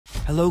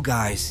Hello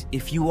guys,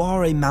 if you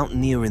are a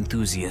mountaineer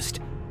enthusiast,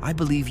 I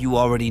believe you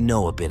already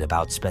know a bit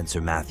about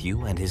Spencer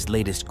Mathew and his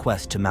latest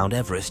quest to Mount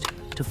Everest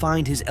to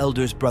find his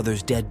eldest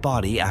brother's dead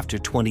body after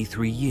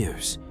 23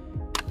 years.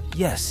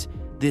 Yes,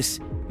 this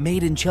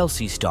Made in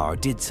Chelsea star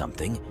did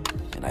something,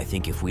 and I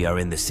think if we are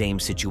in the same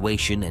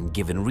situation and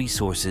given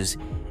resources,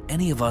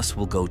 any of us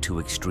will go to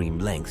extreme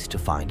lengths to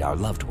find our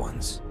loved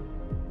ones.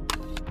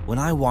 When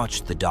I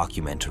watched the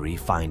documentary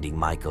Finding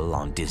Michael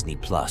on Disney+,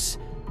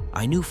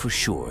 I knew for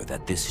sure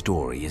that this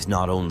story is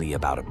not only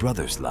about a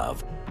brother's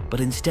love, but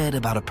instead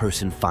about a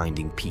person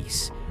finding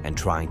peace and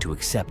trying to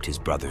accept his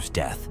brother's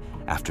death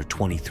after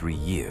 23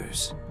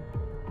 years.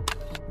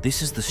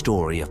 This is the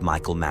story of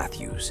Michael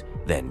Matthews,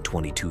 then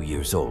 22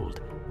 years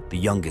old, the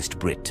youngest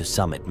Brit to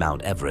summit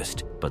Mount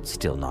Everest, but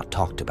still not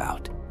talked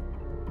about.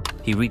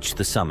 He reached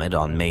the summit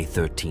on May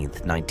 13,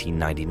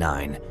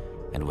 1999,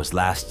 and was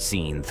last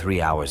seen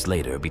 3 hours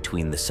later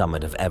between the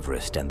summit of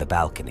Everest and the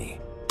balcony.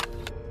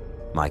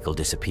 Michael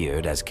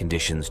disappeared as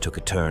conditions took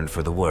a turn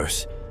for the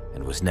worse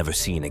and was never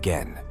seen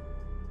again.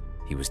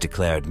 He was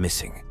declared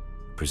missing,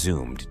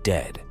 presumed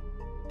dead.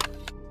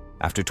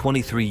 After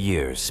 23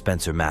 years,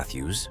 Spencer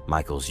Mathews,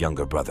 Michael's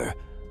younger brother,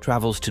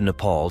 travels to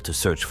Nepal to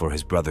search for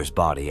his brother's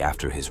body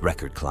after his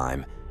record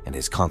climb and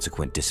his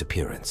consequent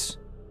disappearance.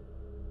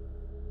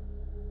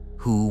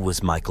 Who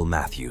was Michael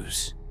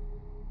Matthews?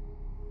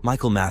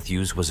 Michael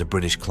Matthews was a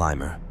British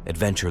climber,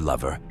 adventure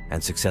lover,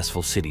 and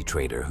successful city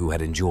trader who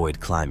had enjoyed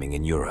climbing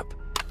in Europe.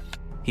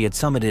 He had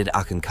summited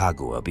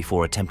Aconcagua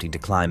before attempting to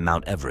climb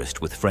Mount Everest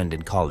with friend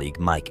and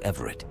colleague Mike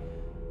Everett.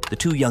 The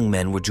two young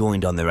men were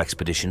joined on their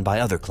expedition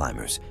by other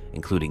climbers,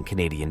 including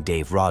Canadian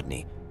Dave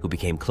Rodney, who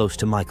became close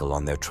to Michael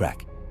on their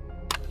trek.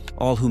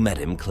 All who met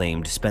him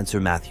claimed Spencer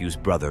Mathews'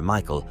 brother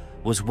Michael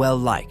was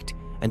well-liked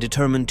and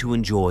determined to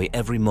enjoy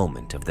every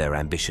moment of their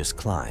ambitious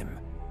climb.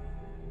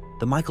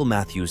 The Michael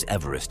Matthews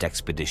Everest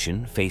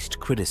expedition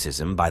faced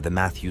criticism by the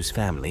Matthews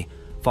family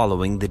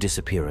following the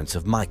disappearance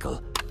of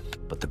Michael,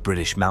 but the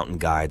British Mountain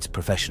Guides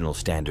Professional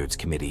Standards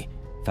Committee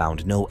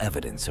found no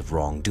evidence of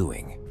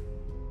wrongdoing.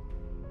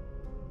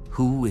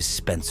 Who is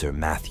Spencer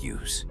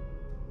Mathews?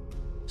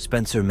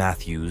 Spencer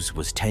Mathews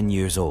was 10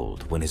 years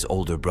old when his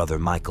older brother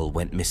Michael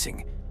went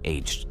missing,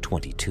 aged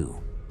 22.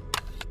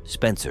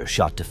 Spencer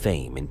shot to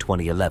fame in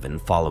 2011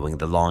 following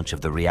the launch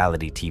of the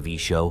reality TV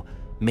show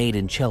Made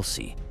in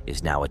Chelsea,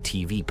 is now a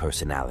TV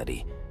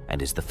personality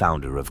and is the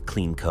founder of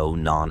CleanCo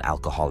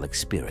non-alcoholic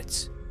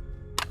spirits.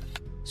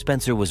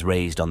 Spencer was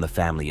raised on the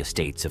family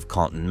estates of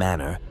Caunton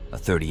Manor, a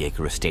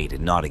 30-acre estate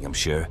in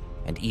Nottinghamshire,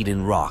 and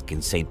Eden Rock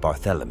in St.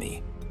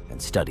 Barthélemy, and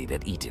studied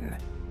at Eton.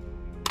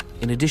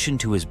 In addition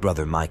to his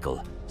brother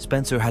Michael,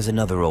 Spencer has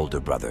another older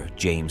brother,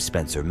 James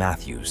Spencer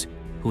Mathews,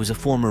 who is a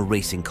former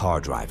racing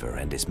car driver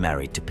and is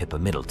married to Pippa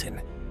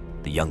Middleton,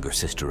 the younger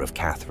sister of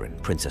Catherine,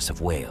 Princess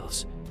of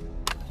Wales.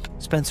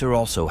 Spencer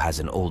also has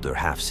an older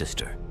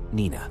half-sister,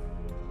 Nina.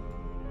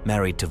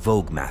 Married to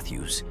Vogue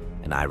Matthews,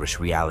 an Irish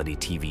reality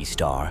TV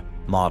star,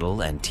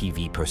 model, and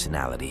TV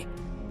personality,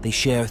 they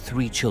share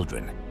 3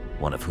 children,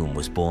 one of whom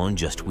was born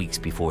just weeks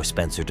before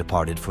Spencer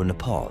departed for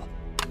Nepal.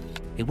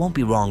 It won't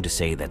be wrong to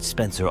say that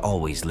Spencer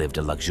always lived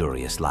a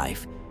luxurious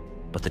life,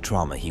 but the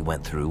trauma he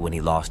went through when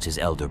he lost his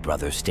elder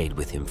brother stayed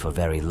with him for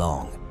very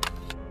long.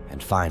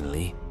 And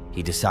finally,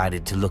 he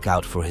decided to look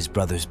out for his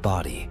brother's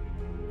body.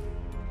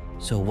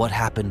 So what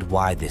happened?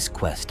 Why this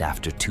quest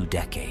after 2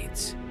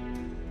 decades?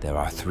 There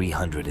are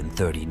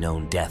 330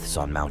 known deaths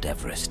on Mount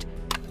Everest,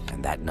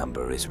 and that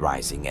number is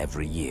rising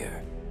every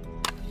year.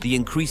 The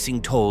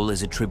increasing toll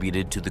is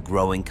attributed to the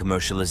growing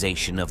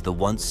commercialization of the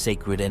once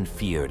sacred and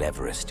feared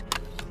Everest.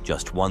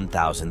 Just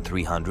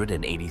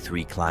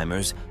 1,383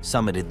 climbers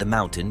summited the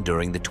mountain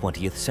during the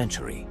 20th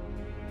century.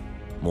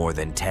 More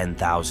than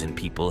 10,000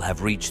 people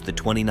have reached the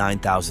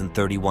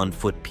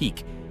 29,031-foot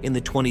peak in the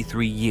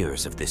 23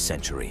 years of this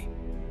century.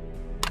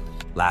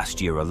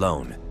 Last year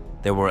alone,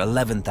 there were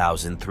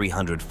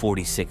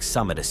 11,346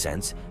 summit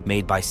ascents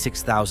made by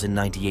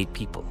 6,098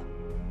 people.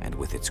 And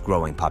with its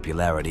growing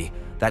popularity,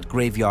 that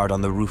graveyard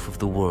on the roof of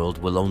the world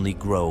will only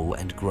grow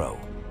and grow.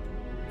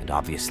 And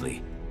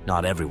obviously,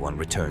 not everyone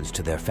returns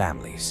to their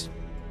families.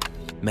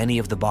 Many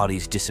of the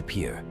bodies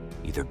disappear,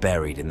 either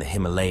buried in the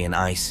Himalayan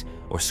ice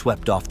or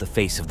swept off the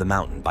face of the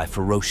mountain by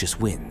ferocious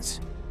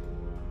winds.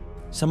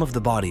 Some of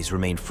the bodies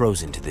remain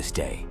frozen to this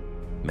day.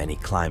 Many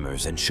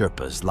climbers and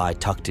Sherpas lie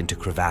tucked into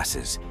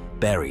crevasses,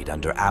 buried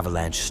under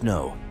avalanche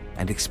snow,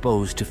 and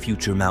exposed to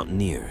future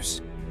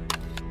mountaineers.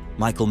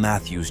 Michael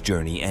Matthews'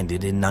 journey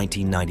ended in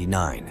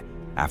 1999,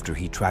 after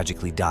he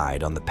tragically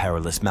died on the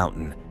perilous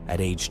mountain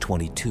at age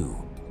 22.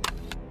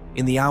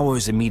 In the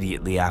hours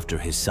immediately after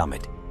his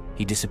summit,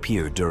 he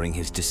disappeared during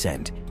his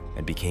descent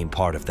and became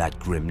part of that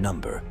grim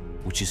number,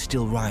 which is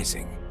still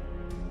rising.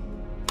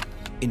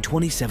 In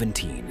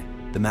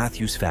 2017, the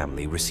Matthews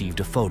family received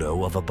a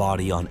photo of a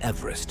body on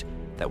Everest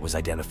that was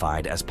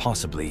identified as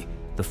possibly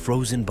the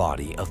frozen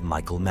body of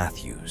Michael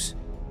Matthews.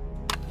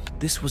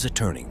 This was a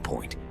turning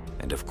point,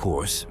 and of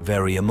course,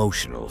 very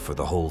emotional for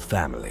the whole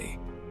family.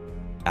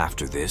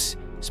 After this,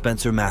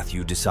 Spencer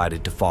Mathew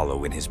decided to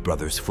follow in his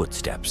brother's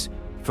footsteps,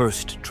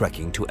 first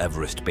trekking to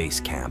Everest Base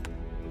Camp,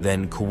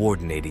 then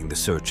coordinating the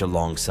search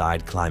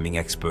alongside climbing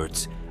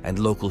experts and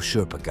local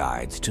Sherpa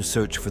guides to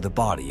search for the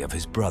body of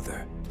his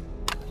brother.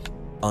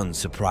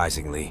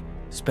 Unsurprisingly,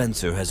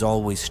 Spencer has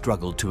always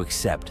struggled to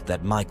accept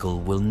that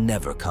Michael will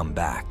never come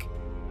back.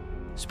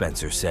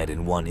 Spencer said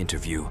in one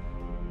interview,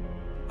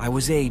 "I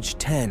was age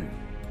 10,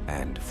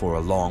 and for a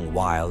long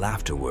while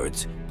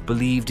afterwards,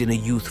 believed in a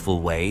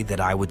youthful way that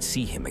I would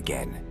see him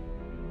again."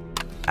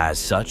 As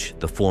such,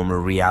 the former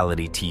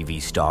reality TV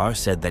star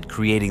said that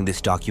creating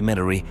this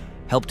documentary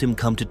helped him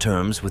come to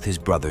terms with his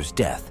brother's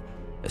death,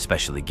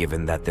 especially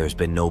given that there's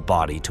been no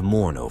body to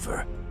mourn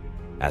over.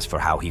 As for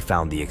how he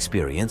found the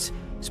experience,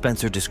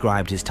 Spencer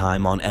described his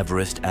time on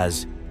Everest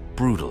as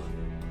brutal.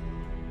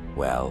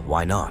 Well,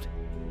 why not?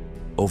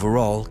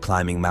 Overall,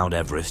 climbing Mount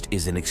Everest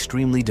is an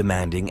extremely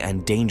demanding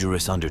and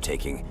dangerous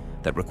undertaking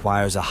that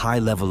requires a high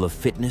level of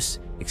fitness,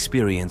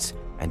 experience,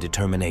 and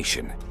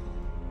determination.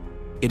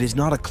 It is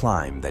not a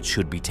climb that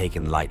should be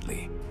taken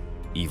lightly.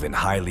 Even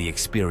highly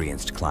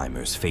experienced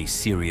climbers face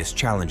serious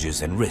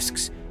challenges and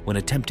risks when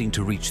attempting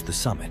to reach the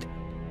summit.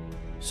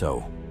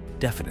 So,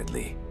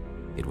 definitely,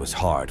 it was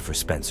hard for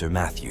Spencer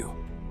Mathew.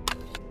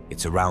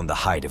 It's around the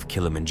height of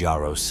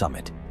Kilimanjaro's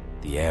summit.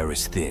 The air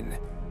is thin,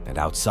 and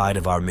outside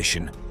of our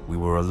mission, we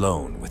were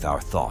alone with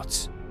our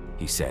thoughts,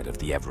 he said of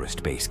the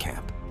Everest Base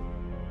Camp.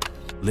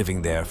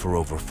 Living there for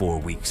over 4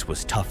 weeks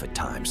was tough at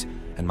times,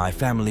 and my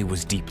family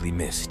was deeply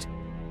missed.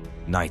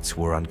 Nights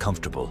were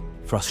uncomfortable,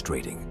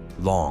 frustrating,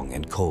 long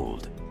and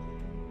cold.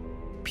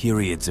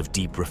 Periods of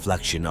deep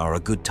reflection are a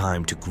good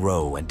time to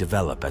grow and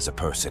develop as a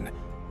person,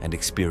 and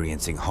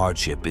experiencing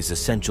hardship is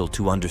essential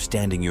to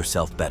understanding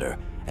yourself better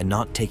and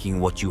not taking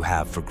what you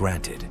have for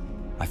granted.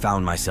 I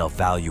found myself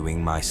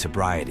valuing my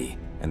sobriety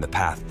and the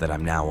path that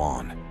I'm now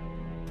on.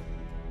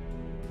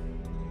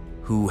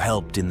 Who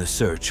helped in the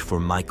search for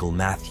Michael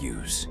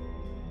Matthews?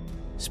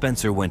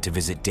 Spencer went to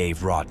visit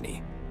Dave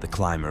Rodney, the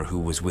climber who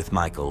was with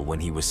Michael when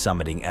he was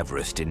summiting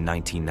Everest in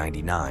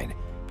 1999,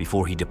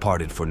 before he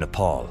departed for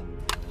Nepal.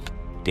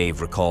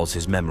 Dave recalls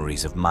his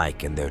memories of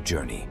Mike and their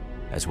journey,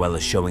 as well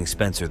as showing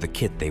Spencer the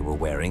kit they were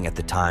wearing at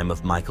the time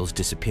of Michael's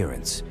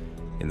disappearance,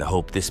 in the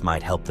hope this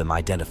might help them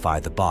identify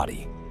the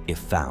body, if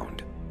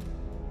found.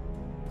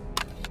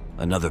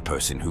 Another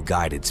person who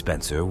guided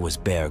Spencer was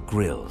Bear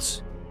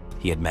Grylls.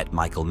 He had met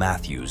Michael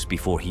Matthews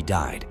before he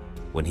died,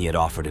 when he had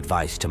offered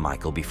advice to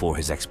Michael before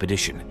his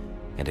expedition,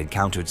 and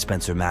encountered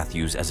Spencer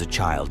Mathews as a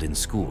child in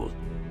school.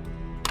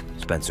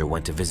 Spencer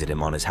went to visit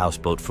him on his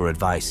houseboat for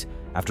advice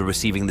after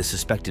receiving the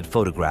suspected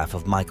photograph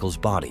of Michael's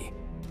body.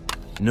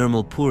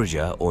 Nirmal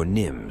Purja, or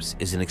Nims,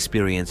 is an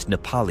experienced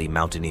Nepali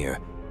mountaineer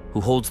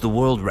who holds the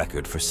world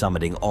record for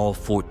summiting all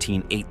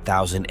 14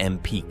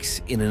 8,000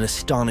 peaks in an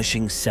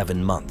astonishing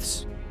 7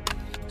 months.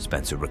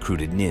 Spencer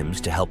recruited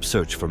Nims to help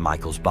search for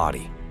Michael's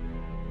body.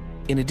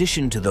 In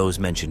addition to those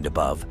mentioned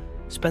above,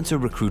 Spencer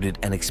recruited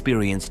an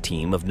experienced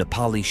team of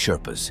Nepali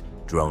Sherpas,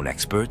 drone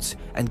experts,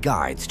 and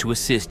guides to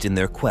assist in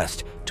their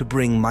quest to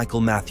bring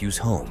Michael Matthews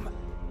home.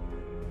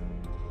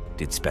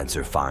 Did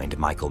Spencer find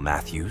Michael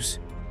Matthews?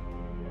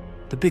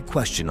 The big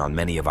question on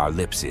many of our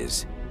lips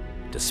is,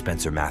 does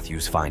Spencer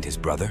Mathews find his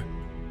brother?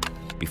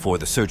 Before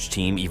the search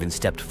team even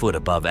stepped foot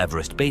above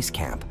Everest Base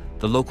Camp,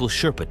 the local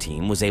Sherpa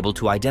team was able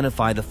to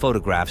identify the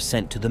photographs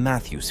sent to the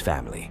Matthews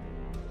family.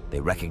 They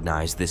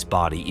recognized this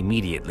body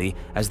immediately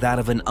as that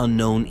of an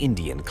unknown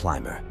Indian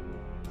climber.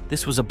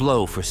 This was a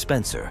blow for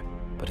Spencer,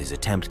 but his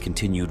attempt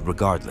continued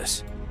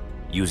regardless.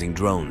 Using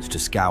drones to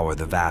scour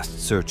the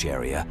vast search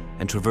area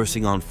and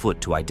traversing on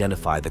foot to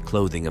identify the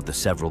clothing of the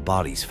several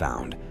bodies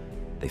found,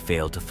 they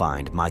failed to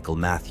find Michael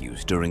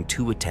Matthews during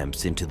 2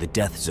 attempts into the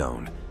death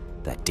zone,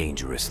 that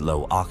dangerous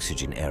low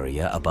oxygen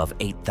area above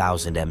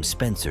 8,000 m.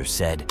 Spencer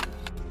said,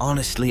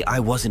 "Honestly, I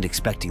wasn't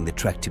expecting the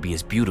trek to be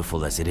as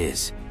beautiful as it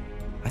is.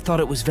 I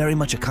thought it was very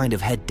much a kind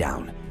of head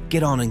down,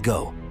 get on and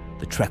go.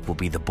 The trek will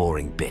be the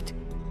boring bit,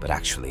 but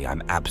actually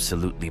I'm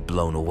absolutely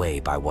blown away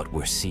by what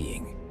we're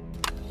seeing."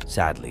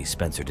 Sadly,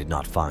 Spencer did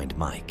not find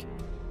Mike.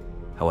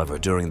 However,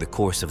 during the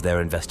course of their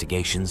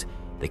investigations,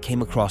 they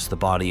came across the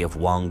body of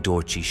Wang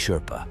Dorchi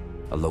Sherpa,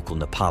 a local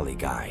Nepali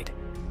guide.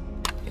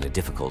 In a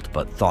difficult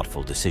but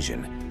thoughtful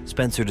decision,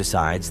 Spencer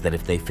decides that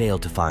if they fail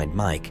to find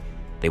Mike,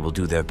 they will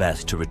do their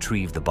best to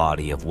retrieve the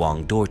body of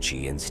Wang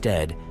Dorchi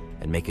instead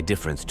and make a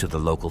difference to the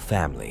local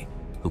family,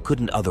 who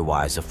couldn't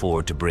otherwise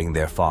afford to bring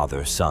their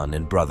father, son,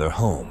 and brother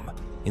home.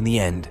 In the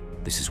end,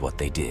 this is what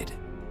they did.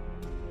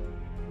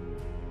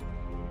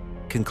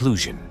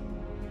 Conclusion.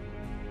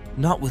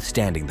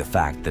 Notwithstanding the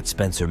fact that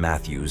Spencer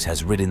Mathews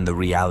has ridden the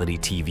reality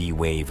TV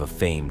wave of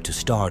fame to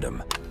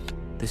stardom,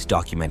 this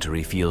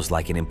documentary feels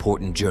like an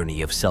important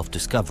journey of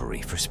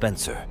self-discovery for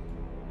Spencer.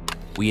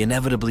 We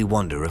inevitably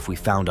wonder if we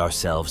found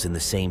ourselves in the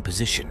same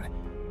position.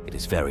 It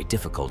is very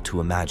difficult to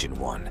imagine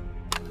one.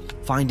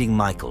 Finding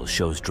Michael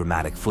shows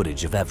dramatic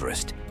footage of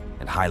Everest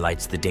and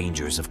highlights the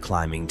dangers of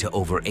climbing to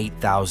over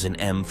 8,000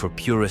 m for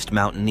purist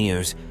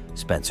mountaineers.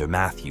 Spencer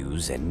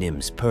Mathews and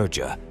Nims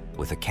Purja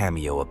with a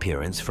cameo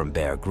appearance from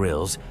Bear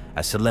Grylls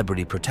as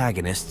celebrity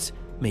protagonists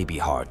may be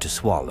hard to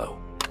swallow.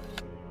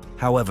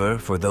 However,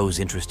 for those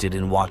interested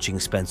in watching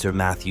Spencer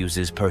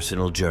Mathews'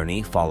 personal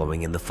journey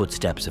following in the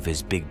footsteps of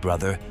his big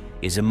brother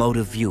is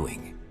emotive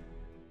viewing.